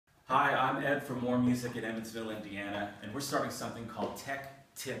Hi, I'm Ed from More Music in Evansville, Indiana, and we're starting something called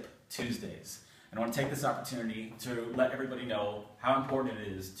Tech Tip Tuesdays. And I want to take this opportunity to let everybody know how important it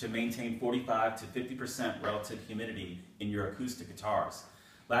is to maintain 45 to 50% relative humidity in your acoustic guitars.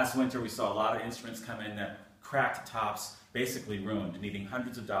 Last winter we saw a lot of instruments come in that cracked tops, basically ruined, needing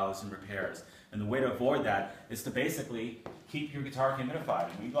hundreds of dollars in repairs. And the way to avoid that is to basically keep your guitar humidified.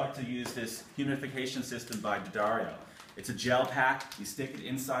 And we like to use this humidification system by Dario. It's a gel pack. You stick it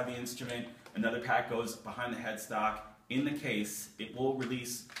inside the instrument. Another pack goes behind the headstock. In the case, it will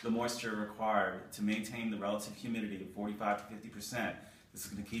release the moisture required to maintain the relative humidity of 45 to 50%. This is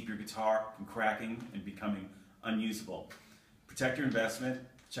going to keep your guitar from cracking and becoming unusable. Protect your investment.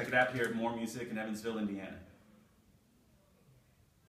 Check it out here at More Music in Evansville, Indiana.